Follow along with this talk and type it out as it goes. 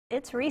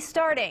It's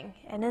restarting,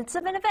 and it's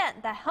an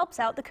event that helps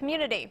out the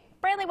community.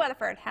 Brantley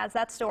Weatherford has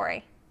that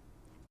story.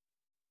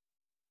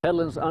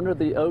 Headland's Under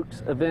the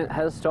Oaks event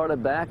has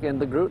started back,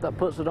 and the group that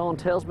puts it on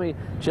tells me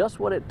just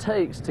what it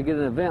takes to get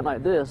an event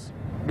like this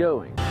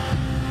going.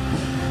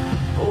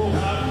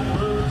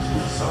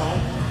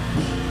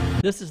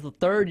 This is the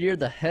third year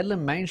the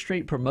Headland Main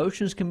Street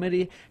Promotions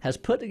Committee has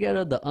put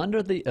together the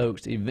Under the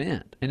Oaks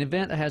event, an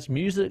event that has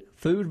music,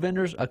 food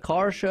vendors, a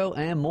car show,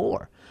 and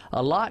more.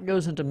 A lot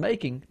goes into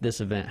making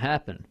this event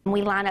happen.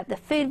 We line up the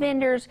food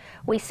vendors.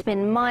 We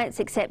spend months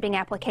accepting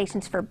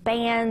applications for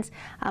bands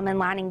and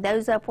lining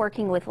those up,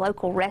 working with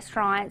local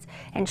restaurants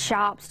and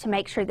shops to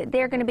make sure that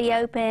they're going to be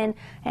open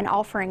and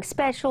offering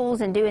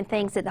specials and doing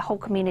things that the whole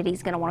community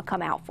is going to want to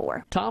come out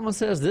for. Thomas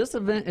says this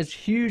event is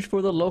huge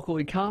for the local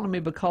economy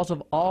because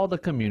of all the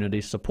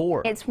community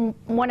support. It's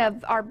one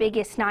of our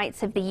biggest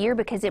nights of the year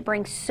because it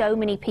brings so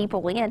many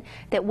people in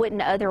that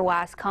wouldn't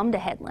otherwise come to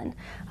Headland.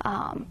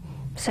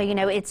 So, you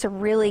know, it's a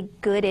really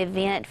good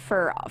event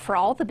for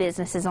all the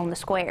businesses on the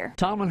square.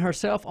 Tomlin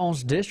herself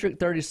owns District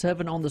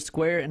 37 on the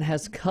square and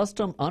has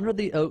custom Under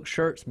the Oaks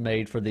shirts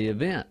made for the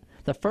event.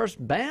 The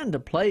first band to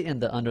play in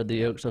the Under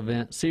the Oaks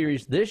event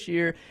series this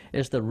year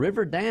is the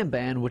River Dam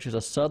Band, which is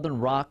a southern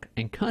rock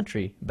and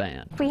country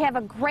band. We have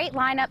a great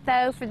lineup,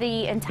 though, for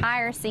the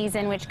entire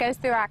season, which goes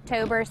through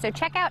October. So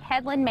check out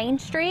Headland Main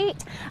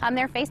Street,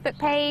 their Facebook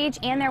page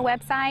and their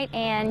website,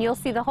 and you'll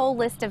see the whole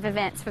list of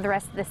events for the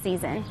rest of the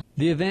season.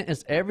 The event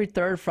is every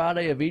third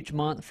Friday of each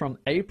month from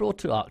April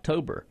to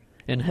October.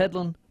 In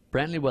Headland,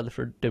 Brantley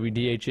Weatherford,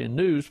 WDHN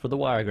News for the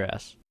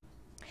Wiregrass.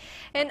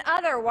 In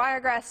other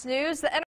Wiregrass news, the